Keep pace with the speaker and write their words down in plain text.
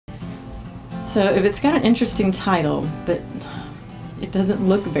So if it's got an interesting title, but it doesn't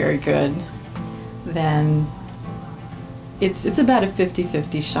look very good, then it's about a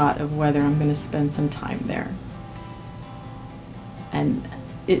 50-50 shot of whether I'm going to spend some time there. And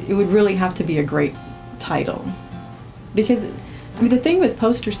it would really have to be a great title. Because, I mean, the thing with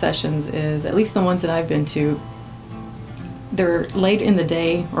poster sessions is, at least the ones that I've been to, they're late in the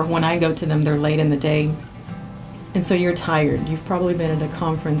day, or when I go to them, they're late in the day. And so you're tired. You've probably been at a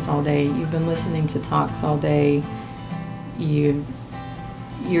conference all day. You've been listening to talks all day.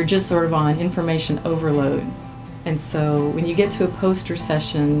 You're just sort of on information overload. And so when you get to a poster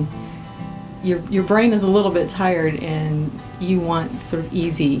session, your brain is a little bit tired, and you want sort of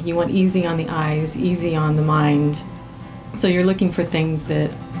easy. You want easy on the eyes, easy on the mind. So you're looking for things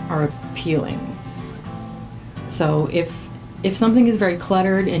that are appealing. So if something is very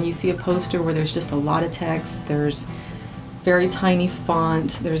cluttered and you see a poster where there's just a lot of text, there's very tiny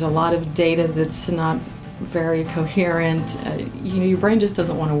font, there's a lot of data that's not very coherent, your brain just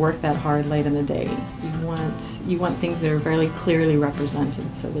doesn't want to work that hard late in the day. You want things that are very clearly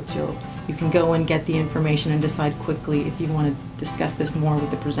represented, so that you can go and get the information and decide quickly if you want to discuss this more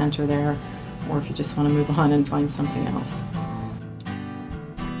with the presenter there, or if you just want to move on and find something else.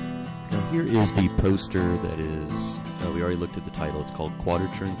 Now here is the poster that is, we already looked at the title. It's called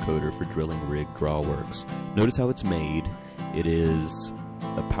Quadrature Encoder for Drilling Rig Drawworks. Notice how it's made. It is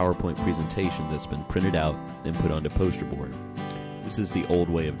a PowerPoint presentation that's been printed out and put onto poster board. This is the old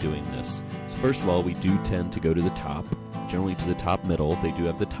way of doing this. So first of all, we do tend to go to the top, generally to the top middle. They do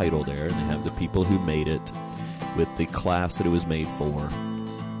have the title there, and they have the people who made it with the class that it was made for.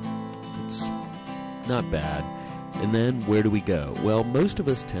 It's not bad. And then where do we go? Well, most of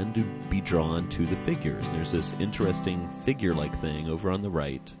us tend to be drawn to the figures. And there's this interesting figure-like thing over on the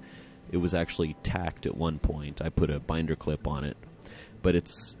right. It was actually tacked at one point. I put a binder clip on it. But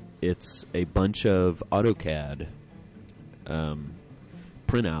it's a bunch of AutoCAD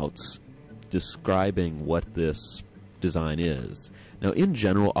printouts describing what this design is. Now, in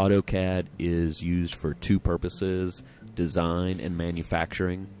general, AutoCAD is used for two purposes: design and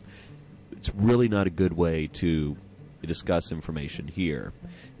manufacturing. It's really not a good way to discuss information here.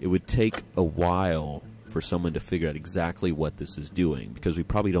 It would take a while for someone to figure out exactly what this is doing, because we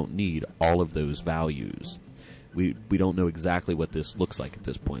probably don't need all of those values. We don't know exactly what this looks like at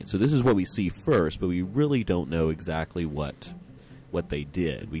this point. So this is what we see first, but we really don't know exactly what they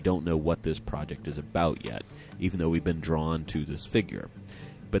did. We don't know what this project is about yet, even though we've been drawn to this figure.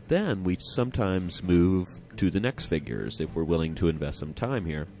 But then we sometimes move to the next figures if we're willing to invest some time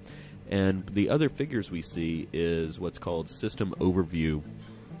here. And the other figures we see is what's called System Overview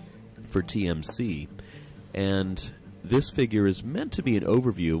for TMC. And this figure is meant to be an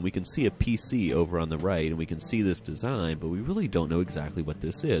overview. We can see a PC over on the right, and we can see this design, but we really don't know exactly what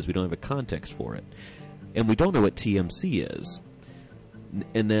this is. We don't have a context for it. And we don't know what TMC is.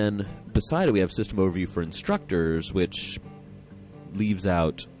 And then beside it, we have System Overview for Instructors, which leaves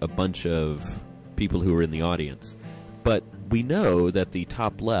out a bunch of people who are in the audience. But we know that the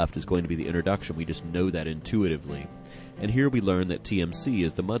top left is going to be the introduction. We just know that intuitively. And here we learn that TMC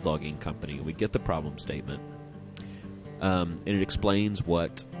is the mud logging company. We get the problem statement. And it explains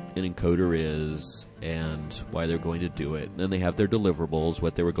what an encoder is and why they're going to do it. And then they have their deliverables,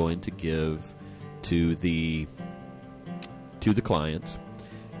 what they were going to give to the client.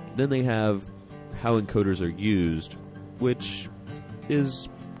 Then they have how encoders are used, which is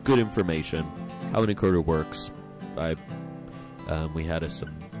good information. How an encoder works. We had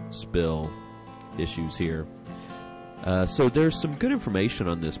some spill issues here. So there's some good information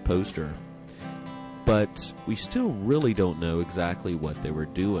on this poster, but we still really don't know exactly what they were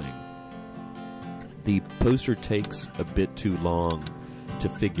doing. The poster takes a bit too long to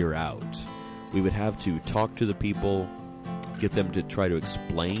figure out. We would have to talk to the people, get them to try to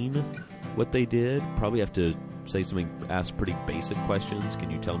explain what they did. Probably have to say something, ask pretty basic questions. Can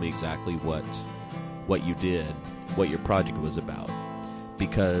you tell me exactly what you did, what your project was about?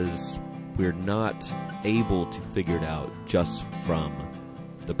 Because we're not able to figure it out just from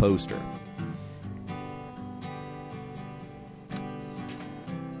the poster.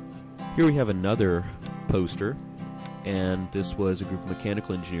 Here we have another poster, and this was a group of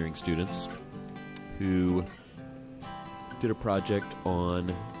mechanical engineering students who did a project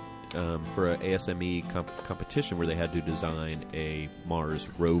on for an ASME competition where they had to design a Mars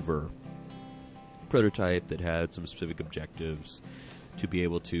rover prototype that had some specific objectives to be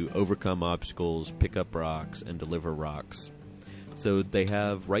able to overcome obstacles, pick up rocks, and deliver rocks. So they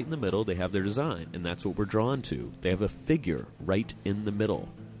have, right in the middle, they have their design, and that's what we're drawn to. They have a figure right in the middle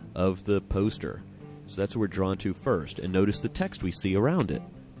of the poster. So that's what we're drawn to first. And notice the text we see around it.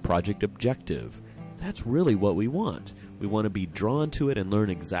 project objective. That's really what we want. We want to be drawn to it and learn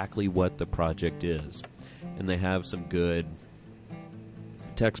exactly what the project is. And they have some good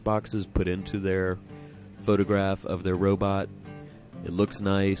text boxes put into their photograph of their robot. It looks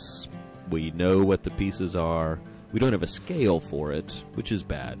nice. We know what the pieces are. We don't have a scale for it, which is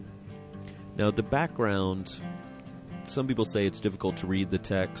bad. Now, the background, some people say it's difficult to read the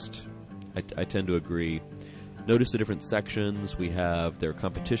text. I tend to agree. Notice the different sections. We have their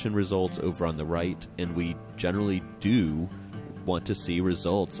competition results over on the right, and we generally do want to see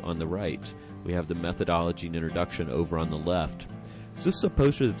results on the right. We have the methodology and introduction over on the left. So this is a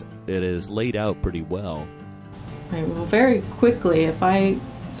poster that is laid out pretty well. Right, well, very quickly, if I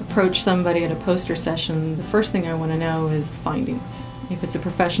approach somebody at a poster session, the first thing I want to know is findings, if it's a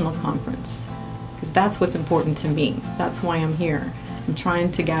professional conference, because that's what's important to me. That's why I'm here. I'm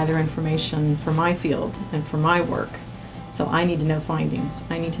trying to gather information for my field and for my work. So I need to know findings.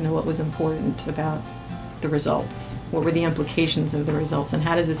 I need to know what was important about the results. What were the implications of the results, and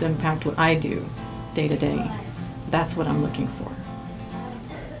how does this impact what I do day to day? That's what I'm looking for.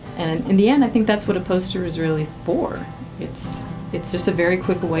 And in the end, I think that's what a poster is really for. It's just a very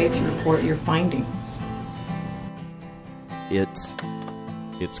quick way to report your findings.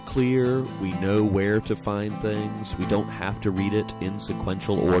 It's clear, we know where to find things. We don't have to read it in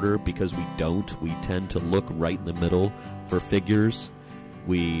sequential order because we don't. We tend to look right in the middle for figures.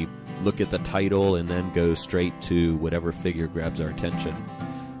 We look at the title and then go straight to whatever figure grabs our attention.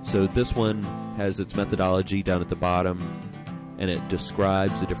 So this one has its methodology down at the bottom, and it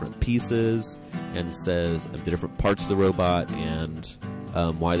describes the different pieces and says the different parts of the robot and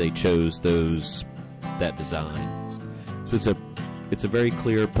why they chose that design. So it's a very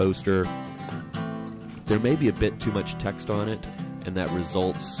clear poster. There may be a bit too much text on it, and that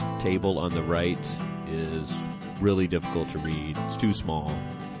results table on the right is really difficult to read. It's too small,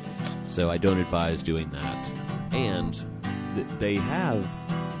 so I don't advise doing that. And they have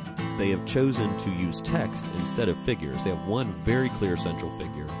chosen to use text instead of figures. They have one very clear central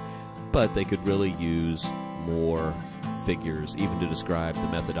figure, but they could really use more figures even to describe the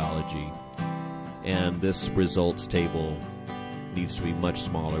methodology. And this results table needs to be much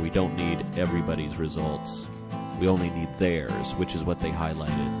smaller. We don't need everybody's results. We only need theirs, which is what they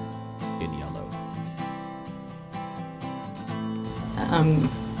highlighted in yellow.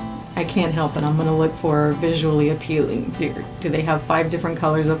 I can't help it. I'm going to look for visually appealing. Do they have 5 different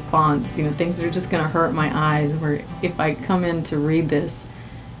colors of fonts? Things that are just going to hurt my eyes, where if I come in to read this,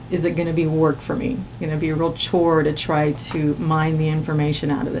 is it going to be work for me? It's going to be a real chore to try to mine the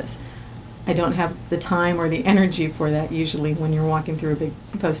information out of this. I don't have the time or the energy for that usually when you're walking through a big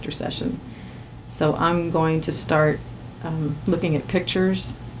poster session. So I'm going to start looking at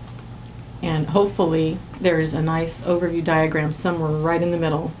pictures, and hopefully there's a nice overview diagram somewhere right in the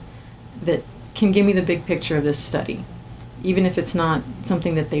middle that can give me the big picture of this study. Even if it's not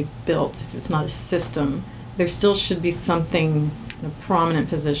something that they built, if it's not a system, there still should be something in a prominent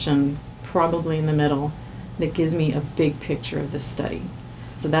position, probably in the middle, that gives me a big picture of this study.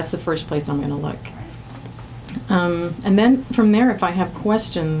 So that's the first place I'm going to look. And then from there, if I have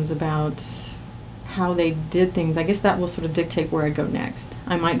questions about how they did things, I guess that will sort of dictate where I go next.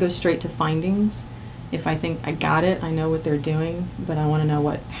 I might go straight to findings. If I think I got it, I know what they're doing, but I want to know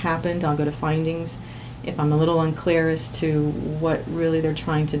what happened, I'll go to findings. If I'm a little unclear as to what really they're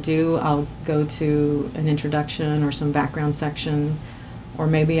trying to do, I'll go to an introduction or some background section. Or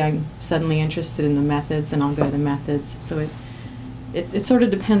maybe I'm suddenly interested in the methods, and I'll go to the methods. So it sort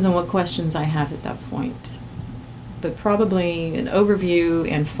of depends on what questions I have at that point. But probably an overview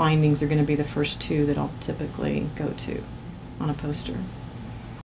and findings are going to be the first 2 that I'll typically go to on a poster.